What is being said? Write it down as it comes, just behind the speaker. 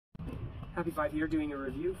Happy Five here doing a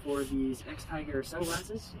review for these X-Tiger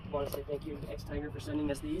sunglasses. I want to say thank you to X-Tiger for sending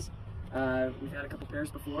us these. We've had a couple pairs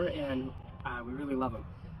before and we really love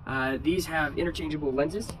them. These have interchangeable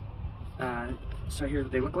lenses. So here's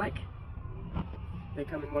what they look like. They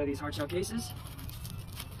come in one of these hard shell cases.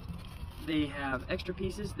 They have extra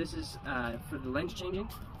pieces. This is for the lens changing.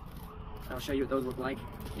 I'll show you what those look like.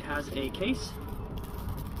 It has a case.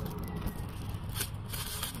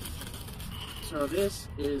 So this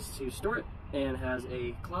is to store it and has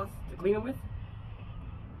a cloth to clean them with.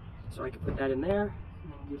 So I can put that in there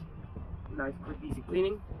and just nice, quick, easy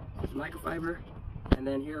cleaning. It's microfiber. And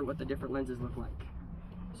then here are what the different lenses look like.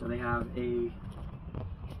 So they have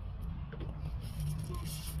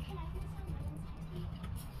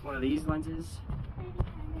one of these lenses.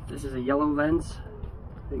 This is a yellow lens,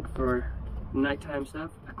 I think for nighttime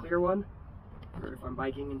stuff. A clear one for if I'm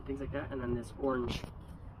biking and things like that. And then this orange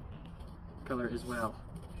color as well.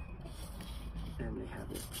 And they have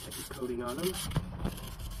this type of coating on them.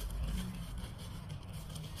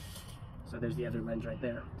 So there's the other lens right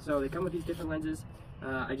there. So they come with these different lenses.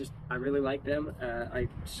 I really like them. I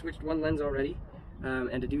switched one lens already.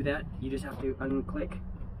 And to do that, you just have to unclick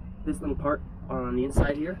this little part on the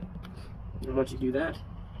inside here. And once you do that,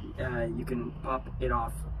 you can pop it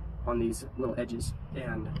off on these little edges.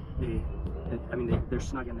 And they're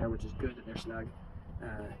snug in there, which is good that they're snug.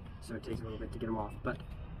 So it takes a little bit to get them off, but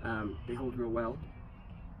they hold real well.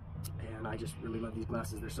 And I just really love these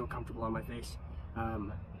glasses. They're so comfortable on my face.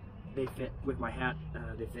 They fit with my hat.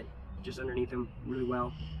 They fit just underneath them really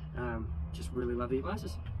well. Just really love these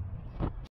glasses.